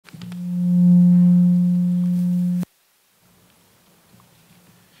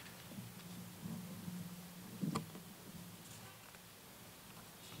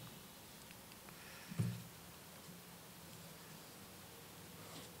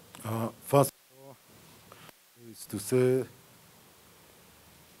First of all, is to say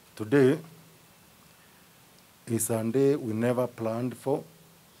today is a day we never planned for,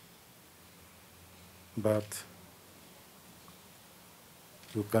 but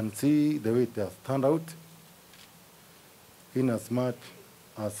you can see the way it has turned out in as much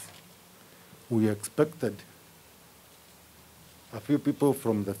as we expected a few people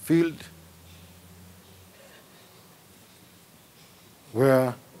from the field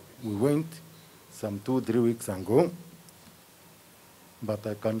where we went some 2-3 weeks ago, but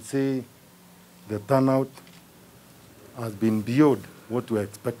I can say the turnout has been beyond what we were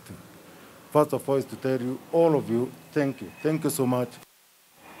expecting. First of all is to tell you, all of you, thank you. Thank you so much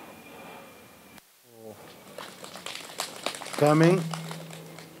for coming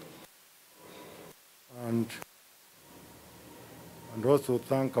and also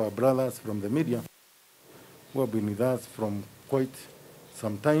thank our brothers from the media who have been with us from quite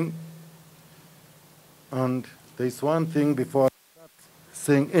some time. And there's one thing before I start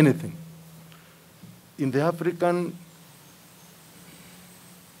saying anything. In the African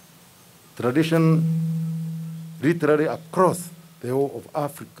tradition, literally across the whole of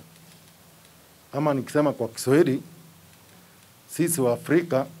Africa, ama nikisema kwa Kiswahili, sisi wa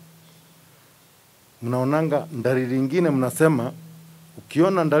Afrika mnaonanga dalili nyingine, mnasema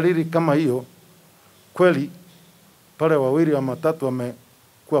ukiona dalili kama hiyo, kweli pale wawili ama matatu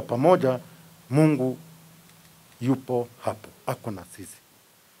wamekuwa pamoja, Mungu yupo hapo, ako na sisi.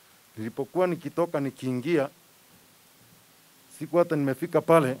 Nilipokuwa nikitoka nikiingia, siku hata nimefika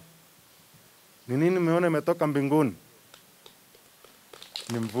pale, ni nini nimeona imetoka mbinguni?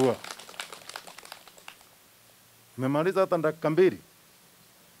 Ni mvua. Nimemaliza hata dakika 2.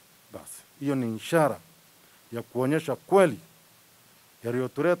 Basi, hiyo ni ishara ya kuonyesha kweli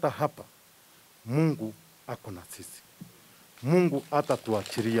yaliyotuleta hapa, Mungu ako na sisi. Mungu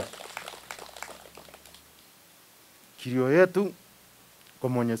atatuachilia. Kilio yetu kwa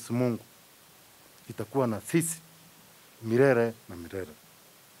Mwenyezi Mungu itakuwa na sisi milele na milele.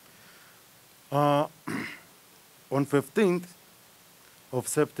 On 15th of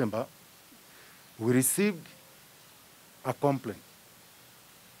September, we received a complaint.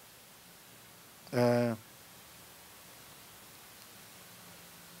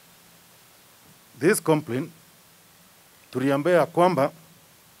 This complaint, tuliambia kwamba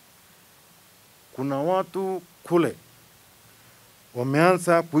kuna watu kule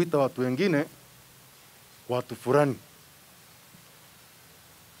wameanza kuita watu wengine watu fulani,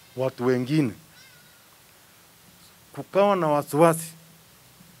 watu wengine. Kukawa na wasiwasi,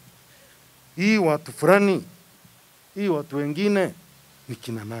 hii watu fulani, hii watu wengine ni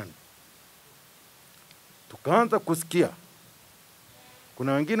kina nani? Tukaanza kusikia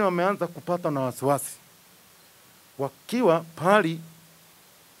kuna wengine wameanza kupata na wasiwasi, wakiwa pahali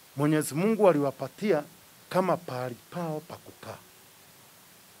Mwenyezi Mungu aliwapatia kama pahali pao pa kukaa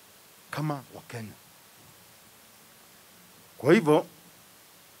kama Wakenya. Kwa hivyo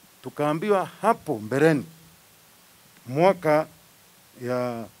tukaambiwa hapo mbeleni, mwaka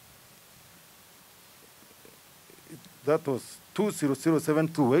ya that was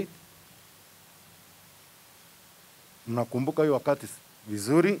 2007-28, mnakumbuka hiyo wakati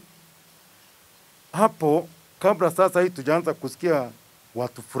vizuri. Hapo kabla sasa hii tujaanza kusikia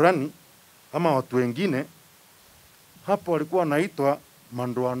watu fulani ama watu wengine, hapo walikuwa wanaitwa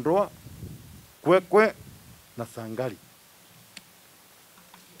mandoandoa, kwekwe na sangali.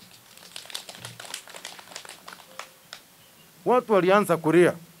 Watu walianza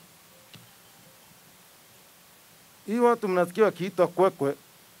kulia. Hii watu mnasikia wakiitwa kwekwe,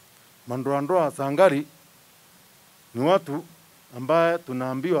 mandoandoa, sangali, ni watu ambaye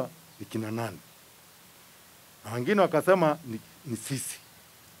tunaambiwa ni kina nani. Na wengine wakasema ni sisi.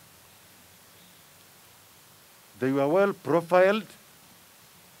 They were well profiled,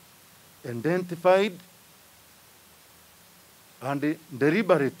 identified, and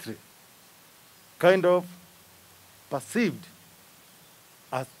deliberately kind of perceived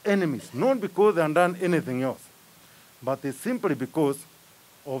as enemies, not because they had done anything else, but it's simply because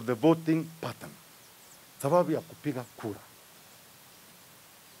of the voting pattern. Sababu ya kupiga kura.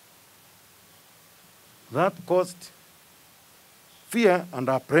 That caused fear and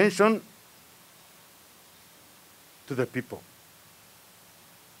apprehension to the people.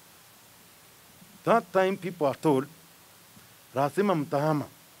 That time people are told, lazima mtahama,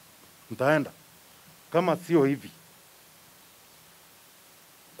 mtaenda, kama sio hivi.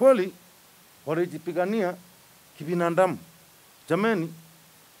 Kweli, walijipigania kibinadamu. Jameni,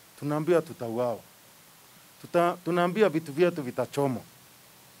 tunaambia tutauawa. Tunaambia vitu vyetu vitachomwa.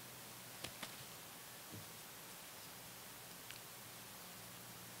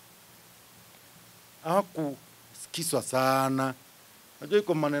 hakusikizwa sana. Najua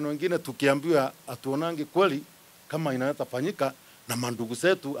iko maneno mengine tukiambiwa atuonangi kweli kama inaweza fanyika na mandugu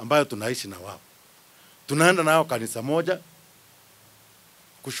zetu ambayo tunaishi na wao. Tunaenda nao kanisa moja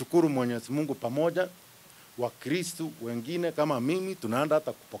kushukuru Mwenyezi Mungu pamoja. Wakristo wengine kama mimi tunaenda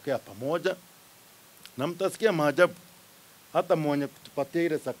hata kupokea pamoja, na mtasikia maajabu. Hata mwenye kutupatia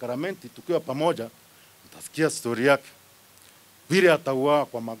ile sakramenti tukiwa pamoja, mtasikia story yake vile atauawa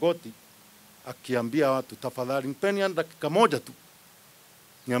kwa magoti akiambia watu, tafadhali mpeni dakika moja tu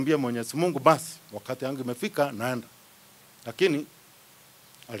niambie Mwenyezi Mungu, basi wakati yangu imefika naenda. Lakini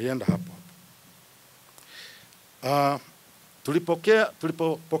alienda hapo.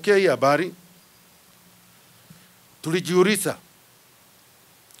 Tulipopokea hii habari, tulijiuliza,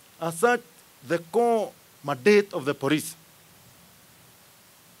 as such the core mandate of the police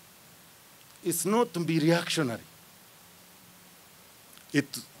is not to be reactionary.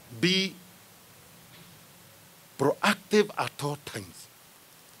 It be proactive at all times.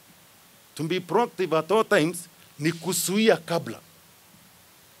 To be proactive at all times ni kuzuia kabla.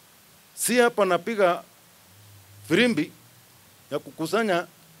 Si hapa napiga firimbi ya kukusanya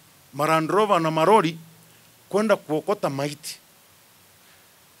marandrova na maroli kwenda kuokota maiti,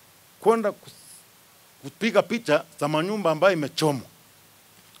 kwenda kupiga picha za manyumba ambayo imechomwa,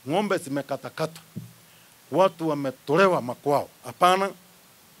 ng'ombe zimekatakata, watu wametolewa makwao. Hapana.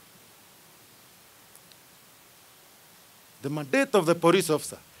 The mandate of the police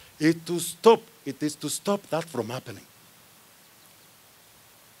officer is to stop that from happening.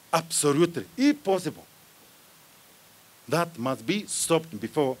 Absolutely, if possible, that must be stopped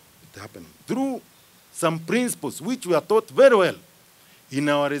before it happens through some principles which we are taught very well in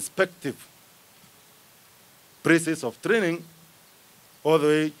our respective places of training, all the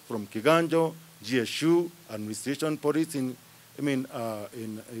way from Kiganjo, GSU, Administration Police in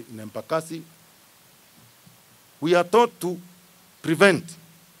Embakasi. We are taught to prevent,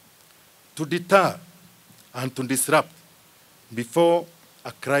 to deter, and to disrupt before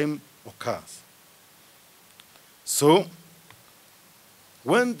a crime occurs. So,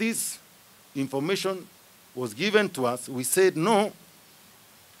 when this information was given to us, we said no,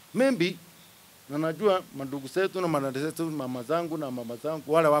 maybe, na najua mandugu zetu na madada zetu, mama zangu na mama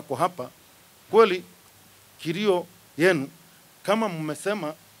zangu wale wako hapa, kweli kilio yenu kama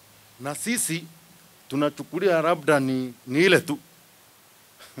mmesema, na sisi tunachukulia labda ni ile tu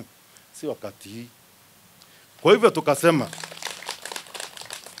si wakati hii. Kwa hivyo tukasema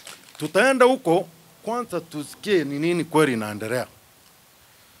tutaenda huko kwanza tusikie ni nini kweli inaendelea.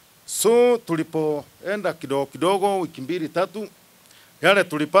 So tulipoenda kidogo kidogo, wiki 2-3, yale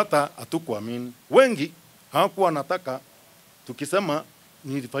tulipata hatukuamini. Wengi hawakuwa wanataka tukisema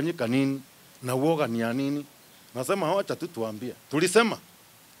nilifanyika nini na uoga ni ya nini. Nasema acha tu tuambie. Tulisema,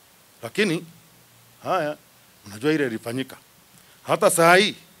 lakini haya unajua ile ilifanyika. Hata saa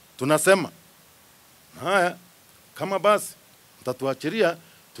hii tunasema haya, kama basi mtatuachilia,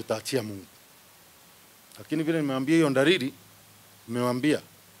 tutaachia Mungu. Lakini vile nimeambia hiyo dalili, nimewaambia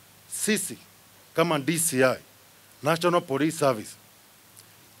sisi kama DCI, National Police Service,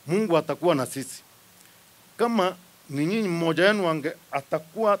 Mungu atakuwa na sisi. Kama ni nyinyi mmoja wenu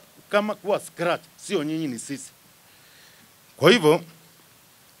atakuwa kama kuwa scratch, sio nyinyi ni sisi. Kwa hivyo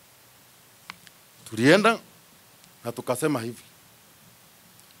tulienda na tukasema hivi,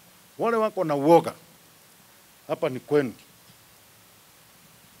 wale wako na uoga hapa ni kwenu.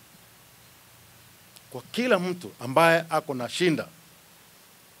 Kwa kila mtu ambaye ako na shinda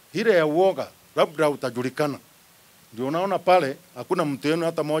ile ya uoga, labda utajulikana. Ndio unaona pale hakuna mtu yenu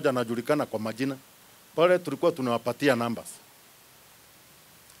hata mmoja anajulikana kwa majina. Pale tulikuwa tunawapatia numbers.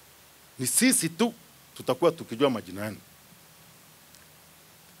 Ni sisi tu tutakuwa tukijua majina yenu.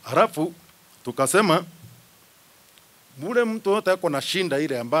 Halafu tukasema mule mtu wote ako na shinda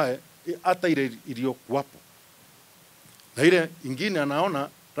ile ambaye hata ile iliyokuwapo, na ile ingine anaona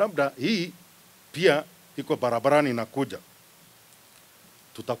labda hii pia iko barabarani inakuja.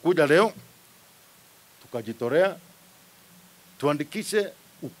 Tutakuja leo tukajitorea tuandikishe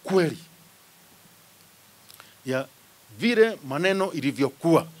ukweli ya vile maneno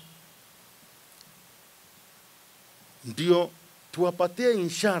ilivyokuwa, ndio tuwapatie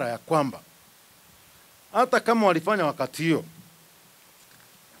ishara ya kwamba hata kama walifanya wakati hiyo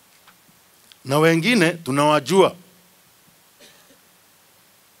na wengine tunawajua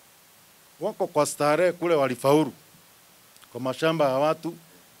wako kwa starehe kule, walifaulu kwa mashamba ya watu,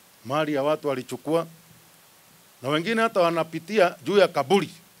 mali ya watu walichukua, na wengine hata wanapitia juu ya kaburi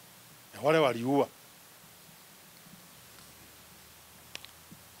ya wale waliua.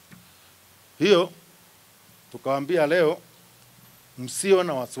 Hiyo tukawaambia leo msio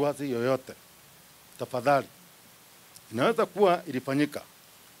na wasiwasi yoyote. tafadhali, inaweza kuwa ilifanyika,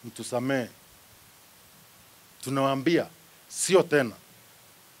 mtusamee. Tunawaambia sio tena.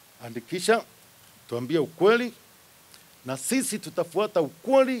 Andikisha, tuambie ukweli, na sisi tutafuata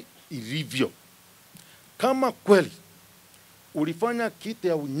ukweli ilivyo. Kama kweli ulifanya kitu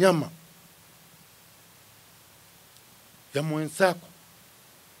ya unyama ya mwenzako,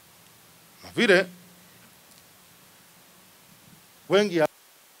 na vile wengi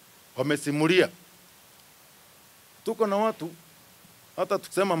wamesimulia, tuko na watu hata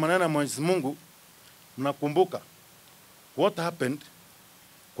tukisema maneno ya Mwenyezi Mungu, mnakumbuka what happened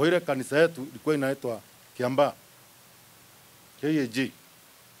kwa ile kanisa yetu ilikuwa inaitwa Kiambaa KAG.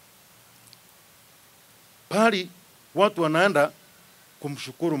 Pali watu wanaenda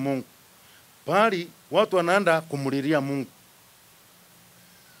kumshukuru Mungu, pali watu wanaenda kumulilia Mungu.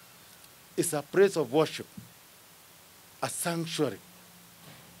 It's a place of worship, a sanctuary.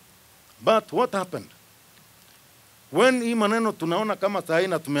 But what happened? When hii maneno tunaona kama saa hii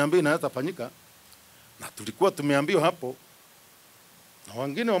na tumeambiwa inaweza fanyika, na tulikuwa tumeambiwa hapo, na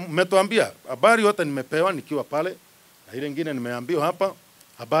wengine wametuambia, habari yote nimepewa nikiwa pale, na ile nyingine nimeambiwa hapa,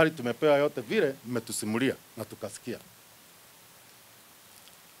 habari tumepewa yote vile nimetusimulia na tukasikia.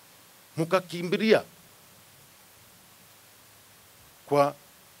 Mukakimbilia kwa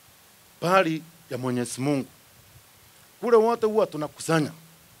pali ya Mwenyezi Mungu. Kule wote huwa tunakusanya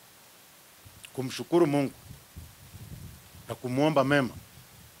kumshukuru Mungu na kumuomba mema.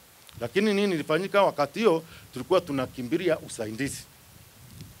 Lakini nini ilifanyika wakati hiyo? Tulikuwa tunakimbilia usaidizi.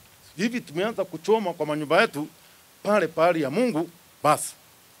 Hivi tumeanza kuchoma kwa manyumba yetu pale pale ya Mungu, basi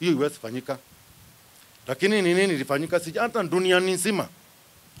hiyo iwezi fanyika. Lakini nini ilifanyika? Hata duniani nzima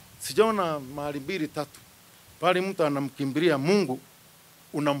sijaona mahali 2-3 pale mtu anamkimbilia Mungu,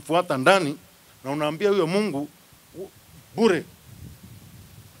 unamfuata ndani na unaambia huyo Mungu bure,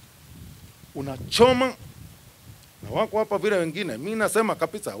 unachoma. Na wako hapa vile wengine, mimi nasema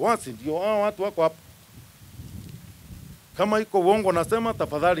kabisa wasi ndio hao watu wako hapa. Kama iko uongo nasema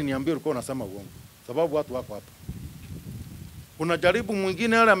tafadhali niambie ulikuwa unasema uongo, sababu watu wako hapa. Unajaribu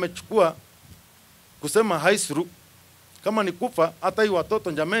mwingine yale amechukua kusema haisuru, kama ni kufa hata hii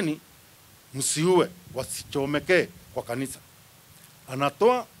watoto jameni msiue, wasichomekee kwa kanisa.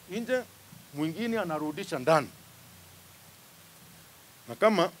 Anatoa nje, mwingine anarudisha ndani. Na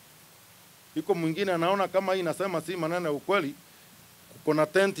kama iko mwingine anaona kama hii nasema si maneno ya ukweli, kuna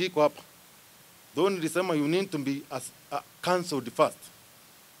tent iko hapa. Though nilisema you need to be cancelled first.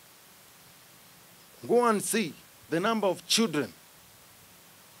 Go and see the number of children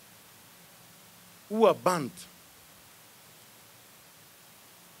who are burnt,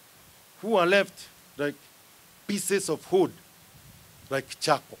 who are left like pieces of wood, like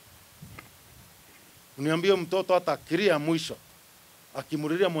charcoal. Uniambie mtoto hata akilia mwisho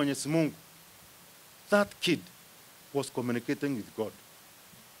akimulilia Mwenyezi Mungu, that kid was communicating with God.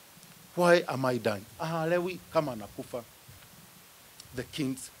 Why am I dying? Lewi kama nakufa. The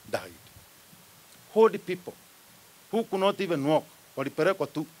kings died. Holy people who could not even walk, walipelekwa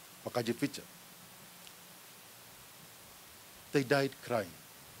tu wakajificha. They died crying.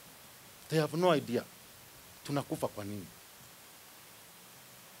 They have no idea tunakufa kwa nini.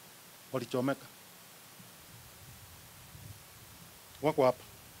 Walichomeka. Wako hapa.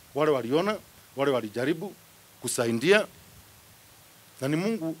 Wale waliona, wale walijaribu kusaidia, na ni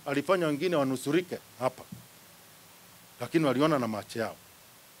Mungu alifanya wengine wanusurike hapa. Lakini waliona na macho yao.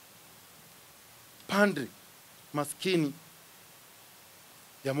 Padri maskini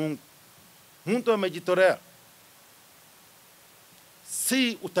ya Mungu, mtu amejitolea,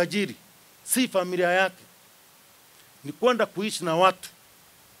 si utajiri, si familia yake, ni kwenda kuishi na watu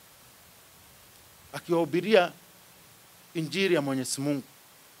akiwahubiria injili ya Mwenyezi Mungu,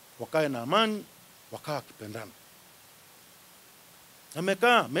 wakae na amani, wakae wakipendana.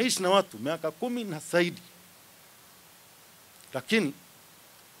 Amekaa meishi na watu miaka 10 na zaidi. Lakini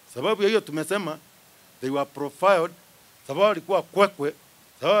sababu ya hiyo tumesema they were profiled, sababu walikuwa kwekwe,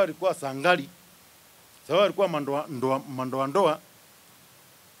 sababu walikuwa sangali, sababu walikuwa mandoa.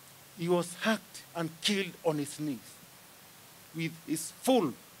 He was hacked and killed on his knees with his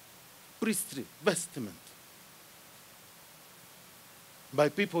full priestly vestment by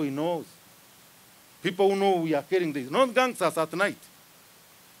people he knows. People who know we are carrying this. Not gangsters at night.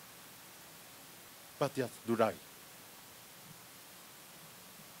 But he has to die.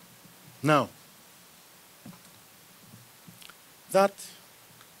 Now, that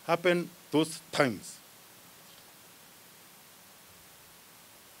happened those times.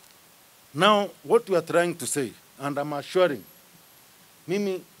 Now, what we are trying to say, and I'm assuring,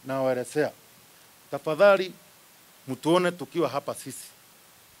 mimi nawaelezea, tafadhali mtuone tukiwa hapa sisi.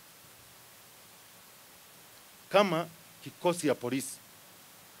 kama kikosi ya polisi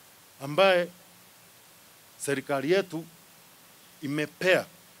ambaye serikali yetu imepea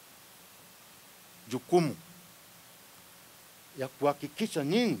jukumu ya kuhakikisha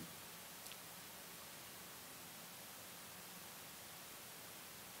nyinyi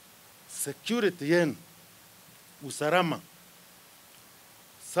security yenu, usalama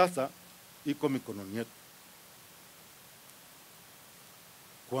sasa iko mikononi yetu.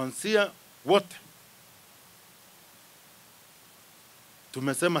 Kuanzia wote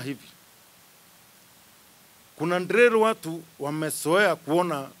tumesema hivi, kuna drill watu wamezoea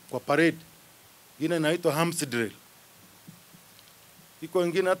kuona kwa parade, ingine inaitwa Hamsi drill. Iko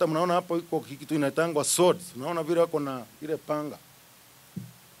ingine hata mnaona hapo iko kitu inaitangwa swords. Unaona vile wako na ile panga.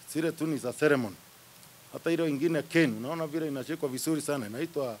 Sile tu ni za ceremony. Hata ile ingine cane, unaona vile inashikwa vizuri sana,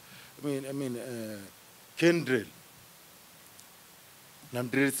 inaitwa cane drill. Na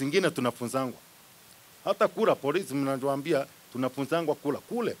drill zingine tunafunzangwa. Hata kula polisi mnatuambia tunafunzangwa kula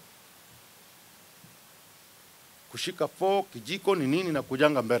kule. Kushika fork, kijiko ni nini na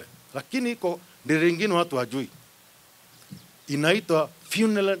kujanga mbele. Lakini iko drill ingine watu hajui. Inaitwa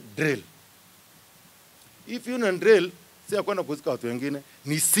funeral drill. Hii funeral drill si ya kwenda kuzika watu wengine,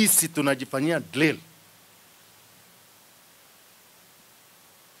 ni sisi tunajifanyia drill.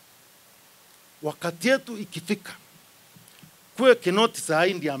 Wakati yetu ikifika, kwe Kinoti saa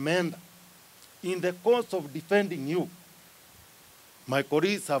hii ndiye ameenda. In the course of defending you, my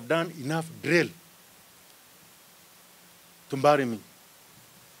colleagues have done enough drill to bury me.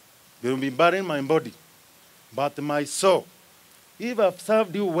 They will be burying my body, but my soul, if I've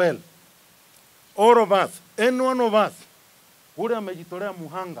served you well, all of us, any one of us, ule amejitolea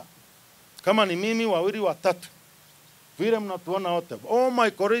muhanga, kama ni mimi wawili watatu, vile mnatuona wote, all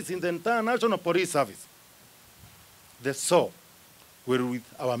my colleagues in the entire National Police Service, the soul will with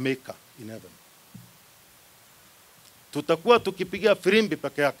our maker in heaven. Tutakuwa tukipigia firimbi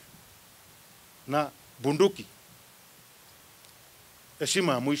peke yake na bunduki,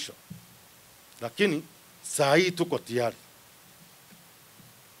 heshima ya mwisho, lakini saa hii tuko tayari.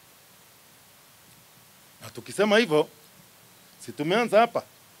 Na tukisema hivyo, si tumeanza hapa,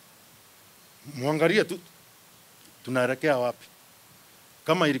 muangalie tu tunaelekea wapi.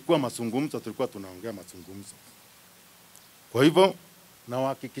 Kama ilikuwa mazungumzo, tulikuwa tunaongea mazungumzo. Kwa hivyo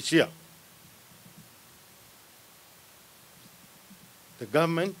nawahakikishia, the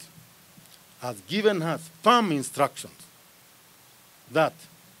government has given us firm instructions that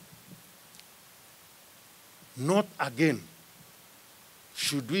not again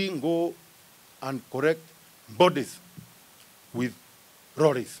should we go and correct bodies with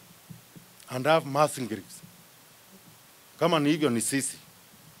lorries and have mass graves. Kama ni hivyo ni sisi.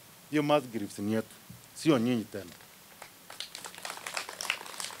 Hiyo mass graves ni yetu, sio nyinyi tena.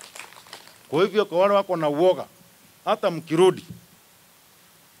 Kwa hivyo kwa wale wako na uoga, hata mkirudi,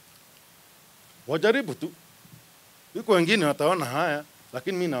 wajaribu tu. Iko wengine wataona haya,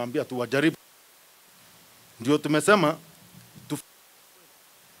 lakini mimi nawaambia tu wajaribu. Ndio tumesema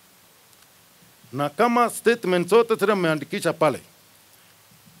na kama statement zote tumeandikisha pale,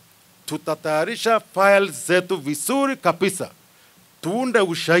 tutatayarisha files zetu vizuri kabisa, tuunde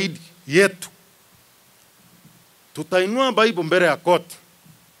ushahidi yetu. Tutainua Bible mbele ya koti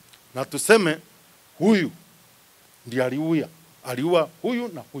na tuseme huyu ndiye aliua huyu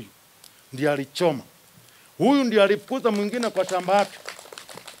na huyu, ndiye alichoma huyu, ndiye alifukuza mwingine kwa shamba yake.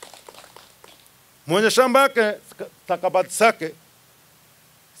 Mwenye shamba yake stakabadhi zake,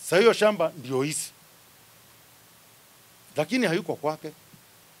 sasa hiyo shamba ndio hizi, lakini hayuko kwake,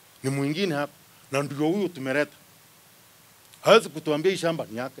 ni mwingine hapa, na ndio huyu tumeleta. Hawezi kutuambia hii shamba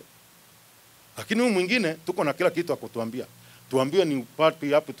ni yake, lakini huyu mwingine tuko na kila kitu akutuambia. Tuambiwe ni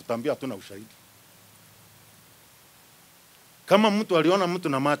party hapo, tutambia hatuna ushahidi. Kama mtu aliona mtu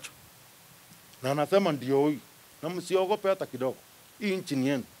na macho na anasema ndio huyu, na msiogope hata kidogo. Hii nchi ni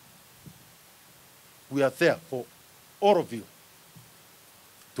yenu. We are there for all of you.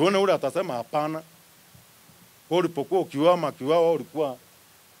 Tuone ule atasema hapana. Kwa ulipokuwa ukiwawa ulikuwa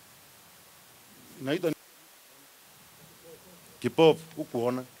naita kipofu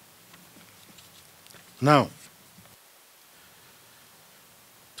ukuona. Now,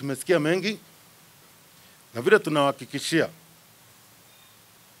 tumesikia mengi, na vile tunawahakikishia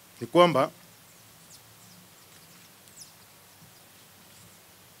ni kwamba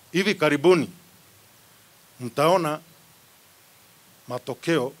hivi karibuni mtaona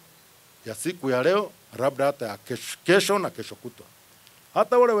matokeo ya siku ya leo, labda hata ya kesho na kesho kutwa.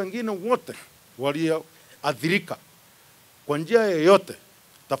 Hata wale wengine wote walioathirika kwa njia yoyote,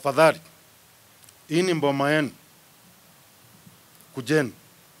 tafadhali, hii ni mboma yenu, kujeni,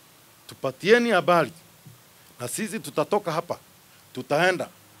 tupatieni habari na sisi tutatoka hapa, tutaenda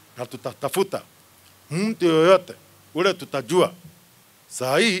na tutatafuta mtu yoyote ule tutajua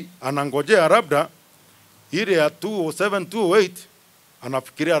saa hii anangojea labda ile ya 207 208,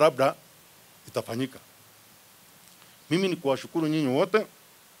 anafikiria labda itafanyika. Mimi ni kuwashukuru nyinyi wote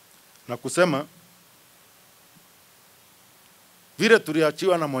na kusema vile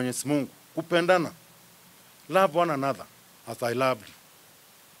tuliachiwa na Mwenyezi Mungu kupendana, love one another as I loved you,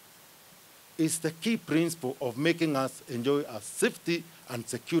 is the key principle of making us enjoy our safety and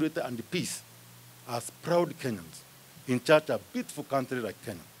security and peace as proud Kenyans in such a beautiful country like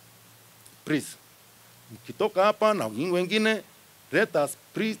Kenya. Please, mkitoka hapa na wengine, let us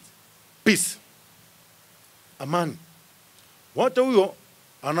preach peace, amani. Wacha huyo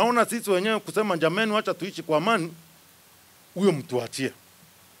anaona sisi wenyewe kusema jameni wacha tuishi kwa amani, huyo mtuachie.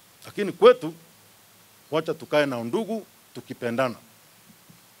 Lakini kwetu wacha tukae na ndugu tukipendana.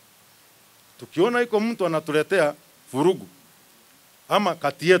 Tukiona iko mtu anatuletea vurugu ama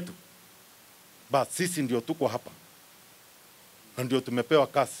kati yetu, basi sisi ndio tuko hapa na ndio tumepewa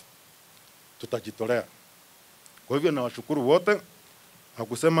kazi, tutajitolea. Kwa hivyo nawashukuru wote na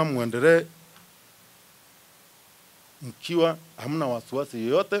kusema muendelee mkiwa hamna wasiwasi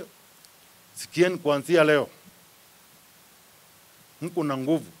yoyote. Sikieni kuanzia leo, mko na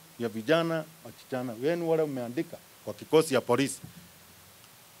nguvu ya vijana wasichana wenu wale umeandika kwa kikosi ya polisi,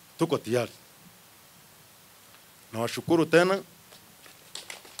 tuko tayari. Nawashukuru tena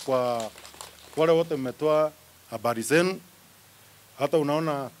kwa wale wote mmetoa habari zenu. Hata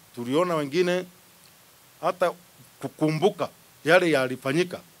unaona tuliona wengine hata kukumbuka yale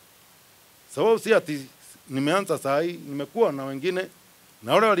yalifanyika, sababu si ati nimeanza saa hii, nimekuwa na wengine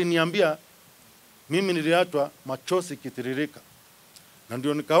na wale waliniambia, mimi niliachwa machozi kitiririka, na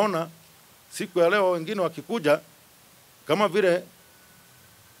ndio nikaona siku ya leo wengine wakikuja kama vile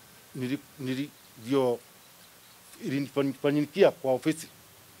ndio ilinifanyikia kwa ofisi,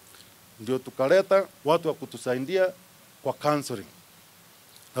 ndio tukaleta watu wa kutusaidia kwa counseling,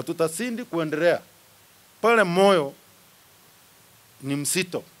 na tutasindi kuendelea pale moyo ni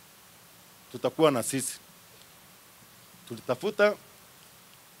msito, tutakuwa na sisi. Tulitafuta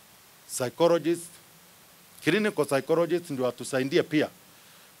psychologist, clinical psychologist ndio atusaidie pia,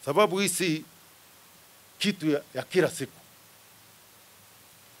 sababu hii si kitu ya kila siku.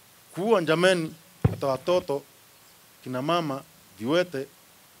 Kuwa jameni, hata watoto, kina mama, viwete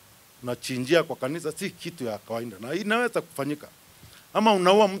na chinjia kwa kanisa si kitu ya kawaida, na inaweza kufanyika. Ama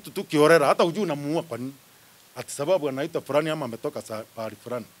unaua mtu tu kiorera, hata hujui unamuua kwa nini, ati sababu anaitwa fulani ama ametoka pahali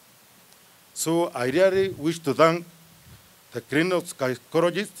fulani. So I really wish to thank the clinical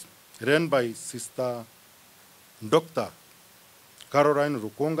psychologist run by Sister Dr. Caroline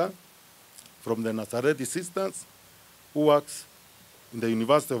Rukunga from the Nazareth Sisters, who works in the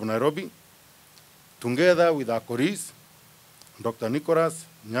University of Nairobi, together with our colleagues, Dr. Nicholas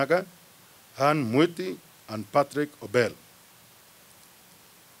Nyaga, Han Mwiti, and Patrick Obel.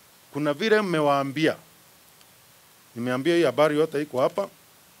 Kuna vile mmewaambia, nimeambia hii habari yote iko hapa,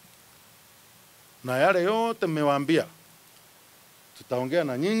 na yale yote mmewaambia tutaongea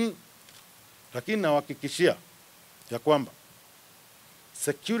na nyinyi, lakini nawahakikishia ya kwamba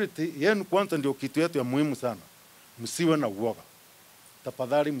security yenu kwanza ndio kitu yetu ya muhimu sana. Msiwe na uoga,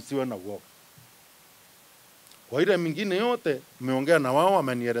 tafadhali msiwe na uoga. Kwa ile mingine yote mmeongea na wao,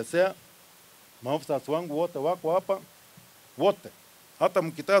 wamenielezea, maofisa wangu wote wako hapa wote. Hata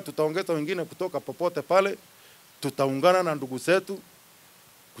mkitaka tutaongeza wengine kutoka popote pale, tutaungana na ndugu zetu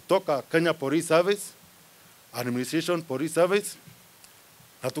kutoka Kenya Police Service, Administration Police Service,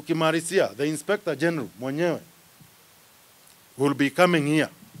 na tukimalizia the Inspector General mwenyewe will be coming here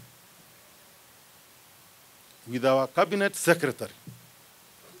with our Cabinet Secretary.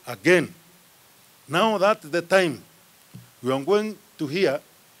 Again, now that the time we are going to hear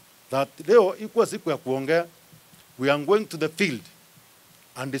that leo ikuwa siku ya kuongea, we are going to the field,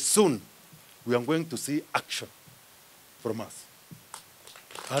 and soon we are going to see action from us.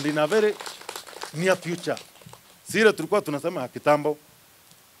 And in a very near future, sire tulikuwa tunasema kitambo,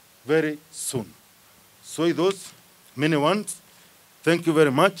 very soon. So those many ones, thank you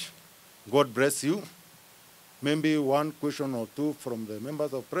very much. God bless you. Maybe one question or two from the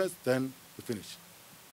members of press, then we finish.